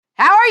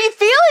you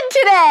feeling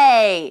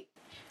today?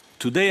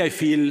 Today I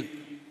feel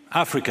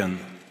African.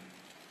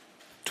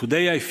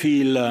 Today I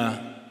feel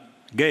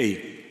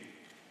gay.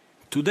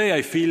 Today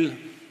I feel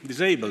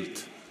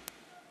disabled.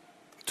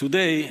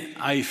 Today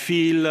I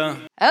feel...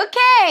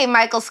 Okay,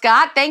 Michael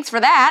Scott, thanks for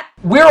that.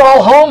 We're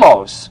all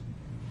homos.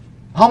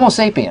 Homo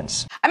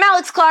sapiens. I'm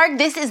Alex Clark.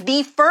 This is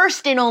the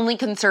first and only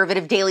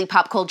conservative daily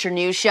pop culture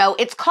news show.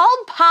 It's called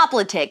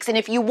Poplitics, and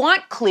if you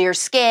want clear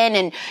skin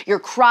and your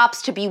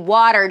crops to be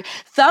watered,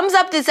 thumbs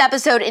up this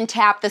episode and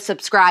tap the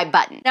subscribe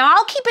button. Now,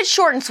 I'll keep it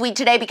short and sweet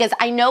today because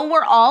I know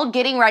we're all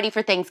getting ready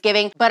for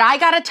Thanksgiving, but I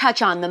gotta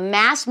touch on the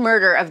mass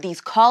murder of these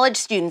college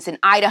students in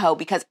Idaho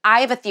because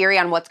I have a theory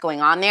on what's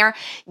going on there.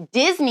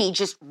 Disney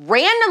just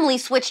randomly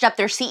switched up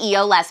their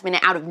CEO last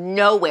minute out of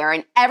nowhere,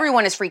 and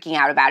everyone is freaking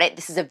out about it.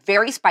 This is a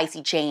very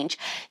spicy change.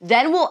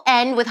 Then we'll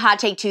end with Hot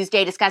Take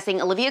Tuesday discussing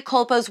Olivia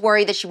Culpo's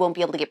worry that she won't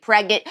be able to get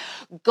pregnant,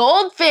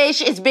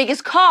 goldfish as big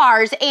as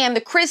cars, and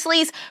the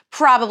Chrisleys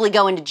probably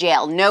going to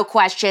jail. No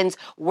questions.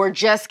 We're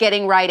just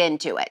getting right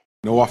into it.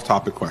 No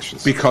off-topic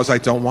questions. Because I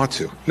don't want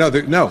to.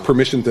 No,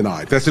 permission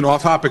denied. That's an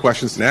off-topic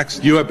questions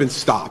next. You have been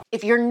stopped.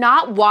 If you're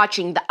not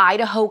watching the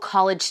Idaho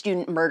college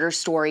student murder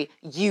story,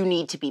 you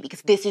need to be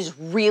because this is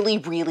really,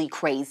 really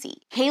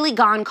crazy. Kaylee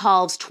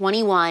Goncalves,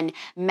 21,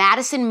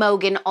 Madison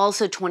Mogan,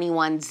 also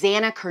 21,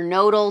 Xana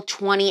Kernodle,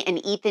 20,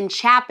 and Ethan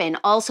Chapin,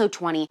 also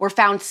 20, were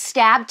found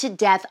stabbed to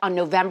death on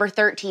November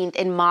 13th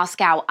in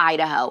Moscow,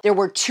 Idaho. There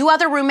were two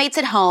other roommates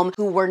at home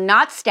who were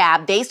not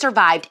stabbed. They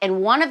survived,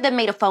 and one of them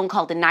made a phone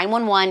call to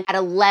 911 at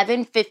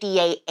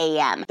 11:58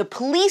 a.m. The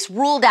police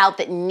ruled out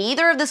that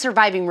neither of the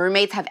surviving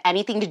roommates have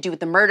anything to do with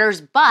the murders,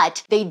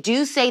 but they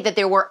do say that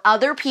there were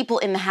other people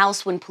in the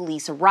house when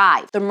police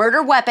arrived. The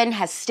murder weapon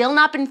has still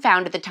not been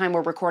found at the time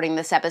we're recording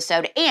this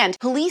episode, and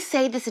police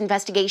say this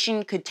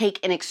investigation could take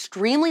an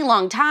extremely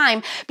long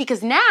time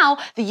because now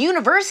the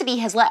university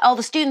has let all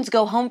the students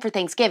go home for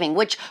Thanksgiving,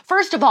 which,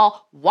 first of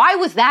all, why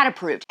was that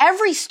approved?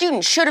 Every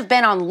student should have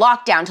been on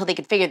lockdown until they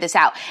could figure this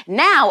out.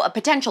 Now, a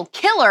potential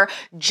killer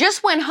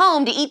just went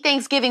home to eat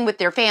Thanksgiving with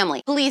their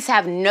family. Police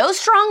have no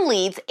strong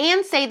leads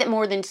and say that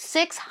more than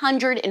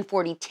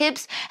 640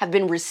 tips have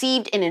been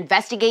received and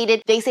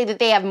investigated. They say that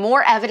they have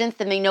more evidence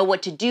than they know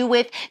what to do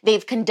with.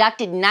 They've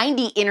conducted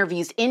 90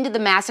 interviews into the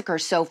massacre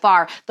so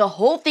far. The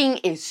whole thing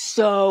is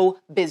so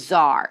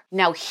bizarre.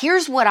 Now,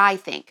 here's what I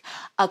think.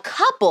 A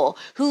couple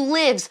who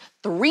lives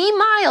 3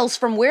 miles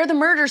from where the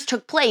murders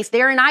took place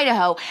there in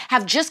Idaho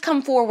have just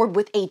come forward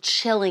with a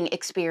chilling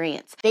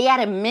experience. They had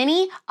a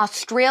mini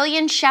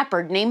Australian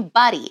shepherd named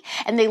Buddy,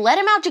 and they let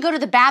him out to go to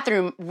the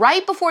bathroom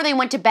right before they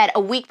went to bed a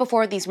week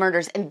before these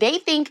murders, and they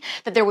think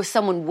that there was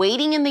someone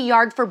waiting in the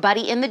yard for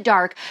Buddy in the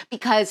dark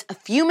because a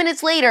few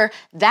minutes later,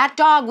 that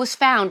dog was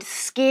found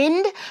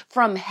skinned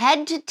from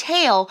head to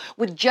tail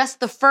with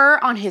just the fur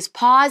on his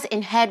paws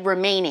and head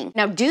remaining.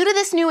 Now, due to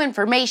this new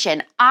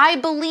information, I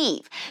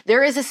believe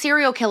there is a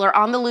serial killer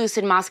on the loose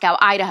in Moscow,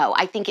 Idaho.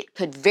 I think it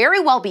could very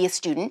well be a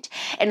student,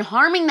 and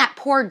harming that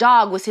poor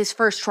dog was his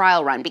first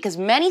trial run because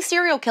many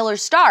serial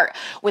killers start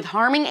with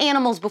harming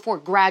animals before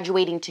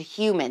graduating to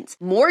humans.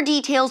 More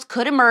details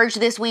could emerge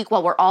this week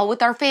while we're all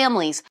with our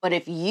families, but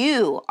if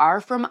you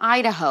are from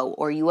Idaho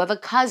or you have a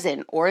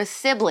cousin or a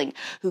sibling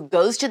who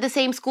goes to the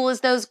same school as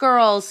those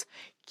girls,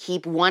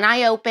 keep one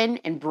eye open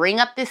and bring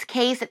up this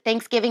case at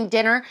Thanksgiving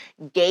dinner,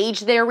 gauge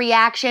their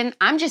reaction.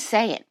 I'm just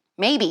saying,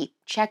 maybe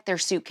check their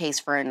suitcase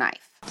for a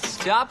knife.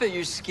 Stop it,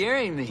 you're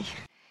scaring me.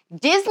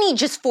 Disney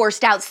just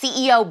forced out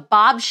CEO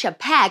Bob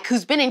Chapek,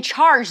 who's been in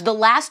charge the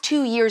last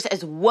 2 years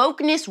as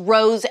wokeness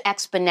rose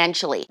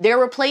exponentially. They're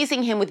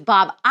replacing him with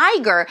Bob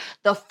Iger,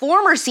 the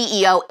former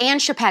CEO and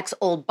Chapek's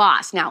old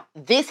boss. Now,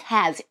 this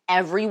has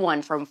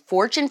everyone from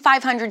Fortune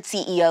 500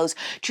 CEOs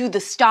to the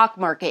stock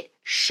market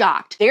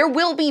shocked. There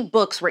will be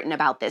books written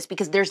about this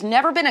because there's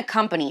never been a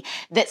company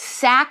that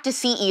sacked a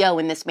CEO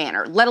in this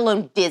manner, let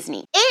alone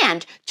Disney.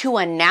 And to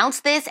announce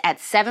this at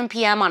 7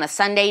 p.m. on a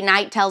Sunday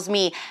night tells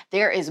me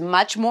there is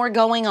much more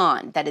going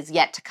on that is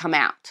yet to come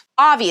out.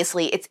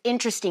 Obviously, it's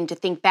interesting to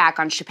think back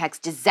on Chapek's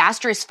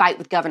disastrous fight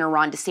with Governor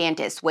Ron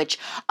DeSantis, which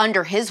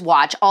under his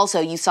watch, also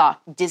you saw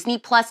Disney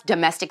Plus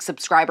domestic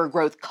subscriber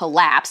growth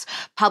collapse,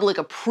 public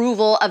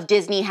approval of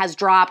Disney has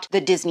dropped, the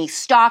Disney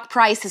stock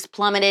price has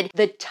plummeted.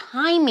 The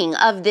timing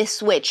of this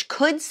switch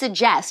could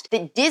suggest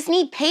that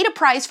Disney paid a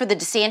price for the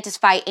DeSantis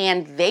fight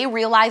and they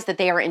realize that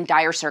they are in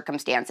dire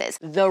circumstances.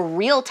 The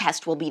real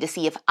test will be to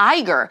see if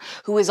Iger,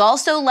 who is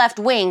also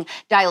left-wing,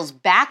 dials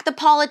back the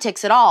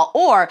politics at all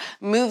or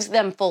moves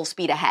them full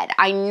speed ahead.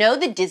 I know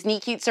the Disney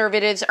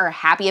conservatives are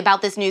happy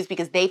about this news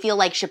because they feel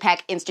like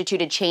Chapek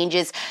instituted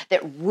changes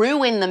that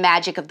ruin the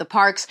magic of the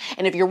parks.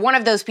 And if you're one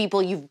of those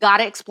people, you've got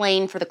to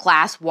explain for the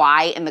class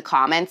why in the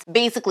comments.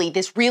 Basically,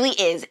 this really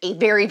is a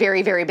very,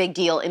 very, very big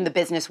deal in the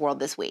business world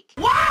this week.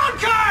 Wild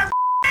card,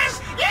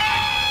 yeah!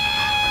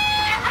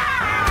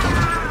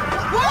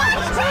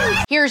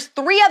 Here's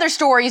 3 other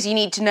stories you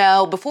need to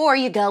know before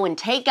you go and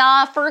take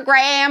off for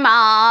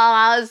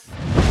grandma's.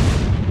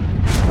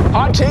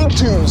 Hot Take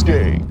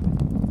Tuesday.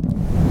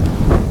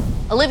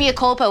 Olivia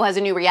Culpo has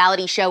a new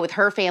reality show with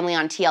her family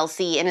on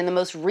TLC, and in the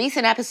most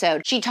recent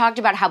episode, she talked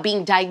about how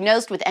being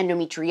diagnosed with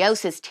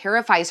endometriosis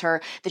terrifies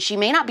her that she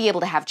may not be able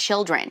to have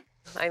children.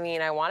 I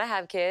mean, I want to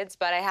have kids,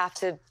 but I have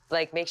to,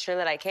 make sure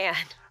that I can.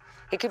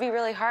 It could be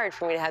really hard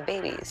for me to have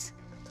babies,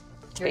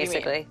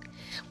 basically.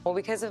 Well,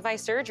 because of my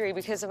surgery,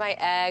 because of my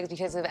eggs,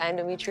 because of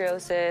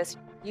endometriosis.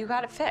 You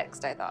got it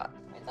fixed, I thought.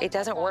 It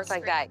doesn't work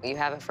like that. You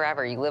have it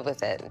forever. You live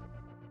with it.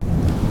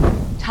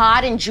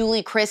 Todd and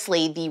Julie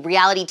Chrisley, the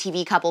reality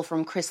TV couple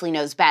from Chrisley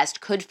Knows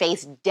Best, could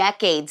face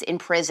decades in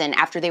prison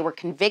after they were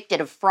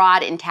convicted of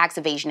fraud and tax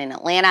evasion in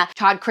Atlanta.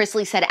 Todd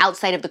Chrisley said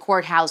outside of the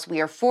courthouse,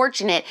 "We are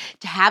fortunate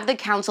to have the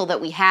counsel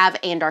that we have,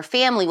 and our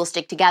family will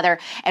stick together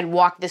and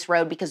walk this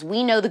road because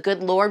we know the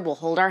good Lord will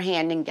hold our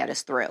hand and get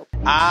us through."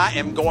 I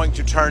am going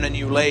to turn a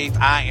new leaf.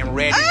 I am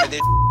ready for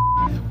this.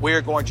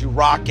 We're going to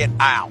rock it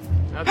out.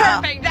 Okay.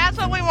 Perfect, that's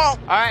what we want.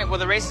 All right, well,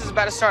 the race is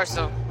about to start,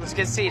 so let's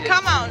get seated.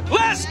 Come on.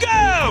 Let's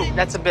go!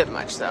 That's a bit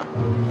much, though.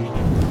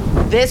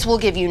 This will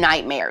give you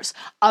nightmares.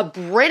 A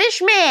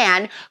British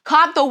man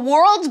caught the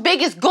world's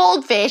biggest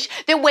goldfish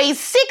that weighs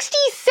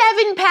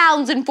 67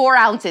 pounds and 4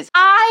 ounces.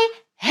 I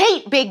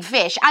hate big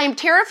fish. I am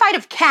terrified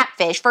of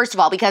catfish, first of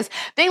all, because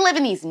they live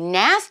in these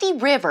nasty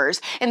rivers,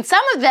 and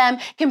some of them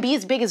can be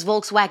as big as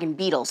Volkswagen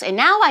Beetles. And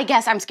now I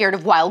guess I'm scared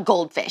of wild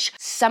goldfish.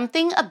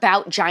 Something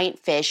about giant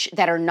fish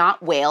that are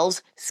not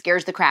whales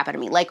scares the crap out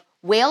of me. Like,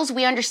 whales,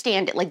 we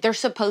understand it. Like, they're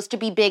supposed to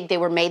be big. They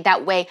were made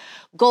that way.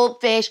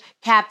 Goldfish,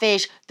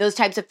 catfish, those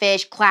types of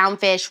fish,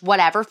 clownfish,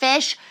 whatever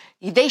fish,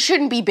 they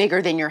shouldn't be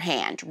bigger than your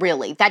hand,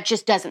 really. That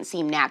just doesn't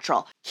seem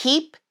natural.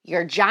 Keep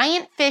your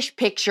giant fish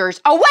pictures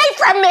away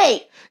from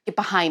me! Get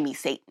behind me,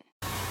 Satan.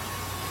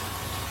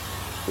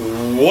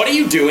 What are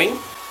you doing?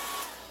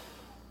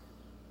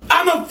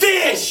 I'm a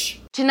fish!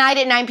 Tonight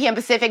at 9 p.m.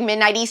 Pacific,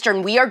 midnight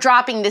Eastern, we are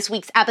dropping this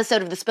week's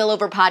episode of the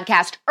Spillover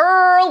podcast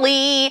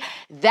early.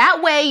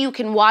 That way you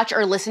can watch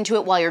or listen to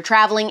it while you're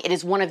traveling. It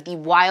is one of the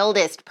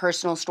wildest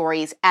personal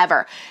stories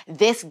ever.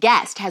 This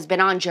guest has been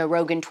on Joe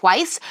Rogan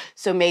twice,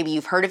 so maybe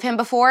you've heard of him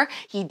before.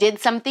 He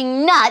did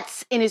something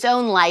nuts in his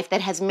own life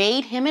that has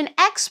made him an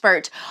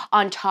expert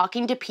on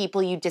talking to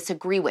people you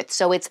disagree with.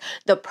 So it's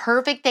the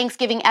perfect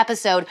Thanksgiving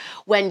episode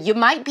when you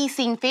might be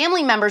seeing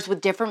family members with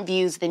different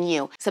views than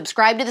you.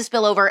 Subscribe to the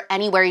Spillover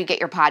anywhere you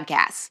get your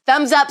podcasts.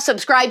 Thumbs up,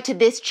 subscribe to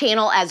this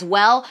channel as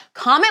well.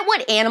 Comment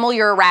what animal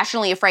you're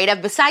irrationally afraid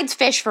of. Besides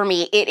fish for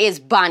me, it is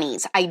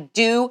bunnies. I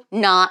do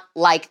not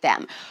like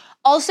them.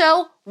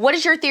 Also, what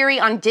is your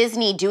theory on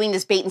Disney doing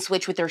this bait and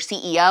switch with their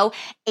CEO,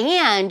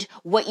 and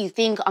what you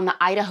think on the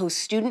Idaho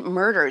student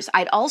murders?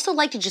 I'd also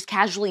like to just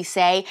casually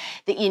say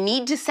that you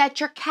need to set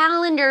your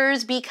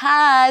calendars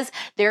because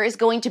there is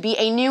going to be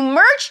a new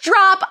merch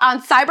drop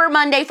on Cyber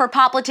Monday for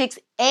Politics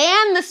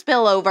and the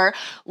Spillover.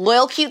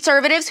 Loyal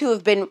Cute-servatives who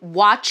have been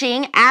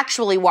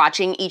actually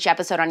watching each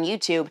episode on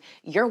YouTube,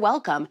 you're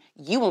welcome.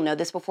 You will know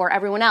this before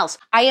everyone else.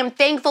 I am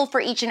thankful for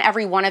each and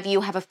every one of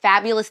you. Have a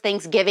fabulous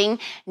Thanksgiving.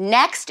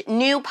 Next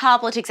new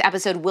Politics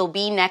episode will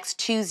be next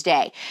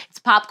Tuesday. It's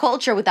pop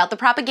culture without the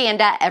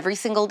propaganda every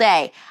single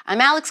day. I'm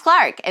Alex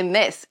Clark, and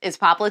this is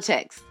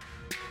Politics.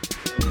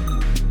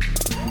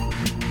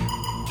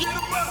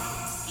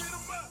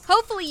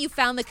 Hopefully you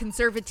found the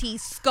conservatee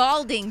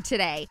scalding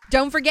today.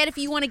 Don't forget, if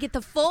you want to get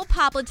the full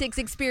Politics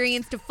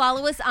experience, to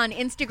follow us on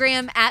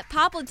Instagram at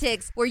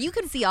Politics, where you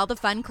can see all the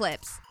fun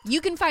clips.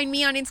 You can find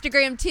me on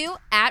Instagram too,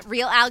 at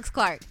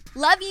RealAlexClark.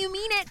 Love you,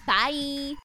 mean it. Bye.